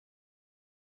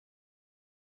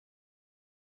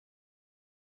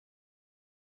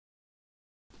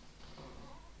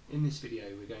In this video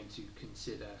we're going to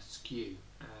consider skew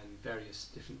and various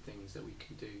different things that we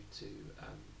can do to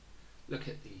look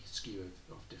at the skew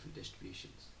of different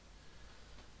distributions.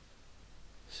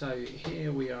 So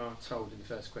here we are told in the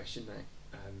first question that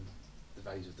the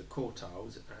values of the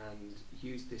quartiles, and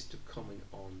use this to comment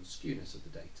on skewness of the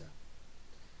data.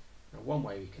 Now one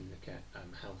way we can look at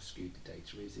how skewed the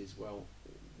data is, well,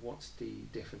 what's the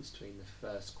difference between the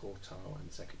first quartile and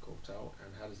the second quartile,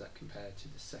 and how does that compare to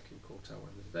the second quartile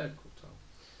and the third quartile?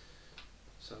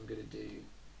 So I'm going to do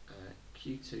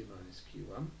Q2 minus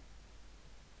Q1,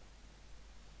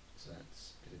 so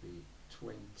that's going to be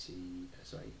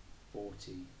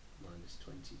 40 minus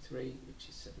 23, which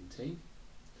is 17,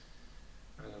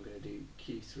 and I'm going to do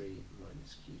Q3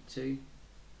 minus Q2,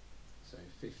 so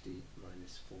 50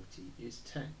 minus 40 is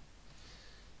 10.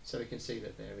 So we can see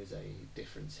that there is a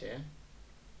difference here,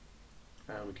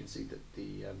 and we can see that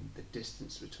the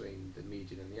distance between the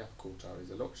median and the upper quartile is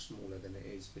a lot smaller than it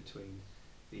is between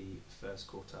the first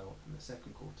quartile and the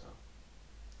second quartile.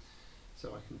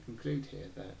 So I can conclude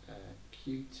here that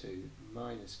Q2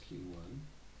 minus Q1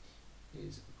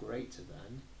 is greater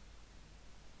than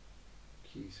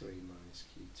Q3 minus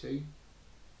Q2,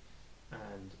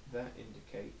 and that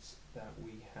indicates that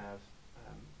we have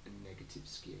a negative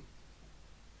skew.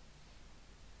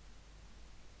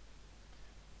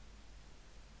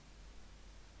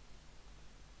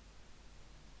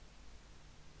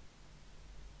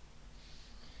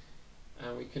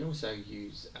 And we can also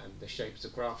use the shapes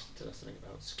of graphs to tell us something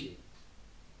about skew.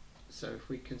 So if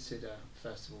we consider,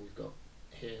 first of all, we've got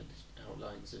here the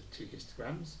outlines of two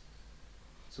histograms.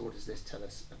 So what does this tell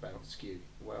us about skew?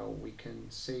 Well, we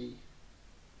can see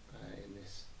in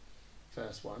this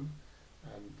first one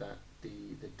that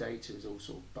the data is all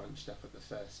sort of bunched up at the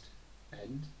first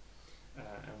end,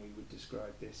 and we would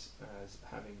describe this as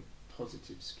having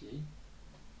positive skew.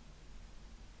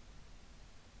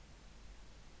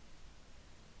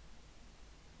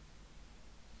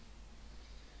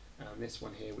 And this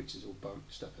one here, which is all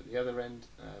bunched up at the other end,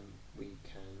 we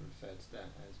can refer to that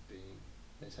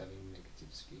as having negative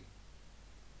skew.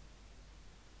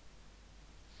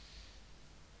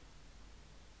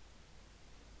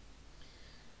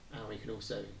 And we can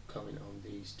also comment on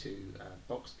these two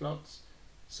box plots.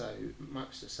 So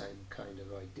much the same kind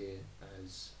of idea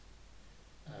as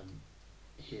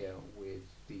here with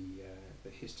the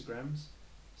histograms,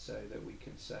 so that we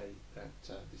can say that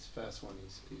this first one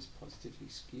is positively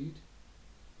skewed,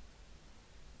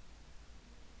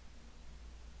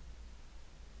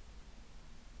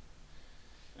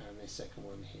 and this second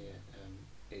one here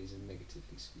is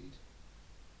negatively skewed.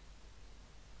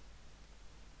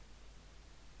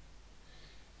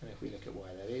 And if we look at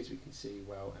why that is, we can see,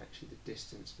 well, actually the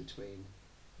distance between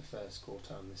the first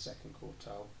quartile and the second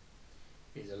quartile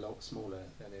is a lot smaller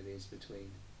than it is between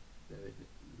the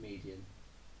median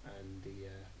and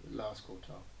the last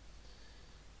quartile.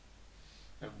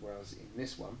 And whereas in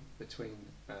this one, between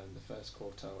the first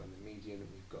quartile and the median,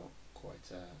 we've got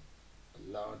quite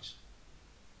a large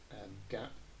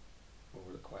gap, or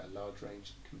quite a large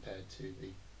range, compared to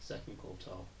the second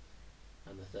quartile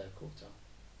and the third quartile.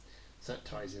 So that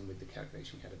ties in with the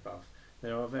calculation we had above.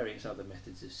 There are various other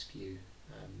methods of skew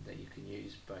that you can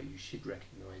use, but you should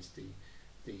recognise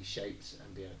the shapes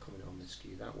and be able to comment on the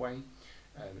skew that way.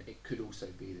 It could also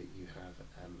be that you have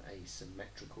a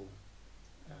symmetrical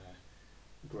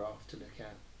graph to look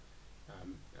at,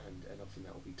 and often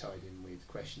that will be tied in with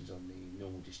questions on the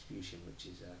normal distribution, which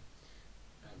is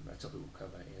a topic we'll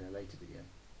cover in a later video.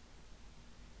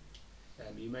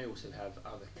 You may also have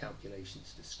other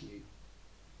calculations to skew,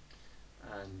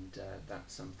 and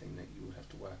that's something that you will have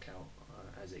to work out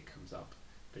as it comes up,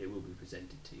 but it will be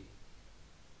presented to you.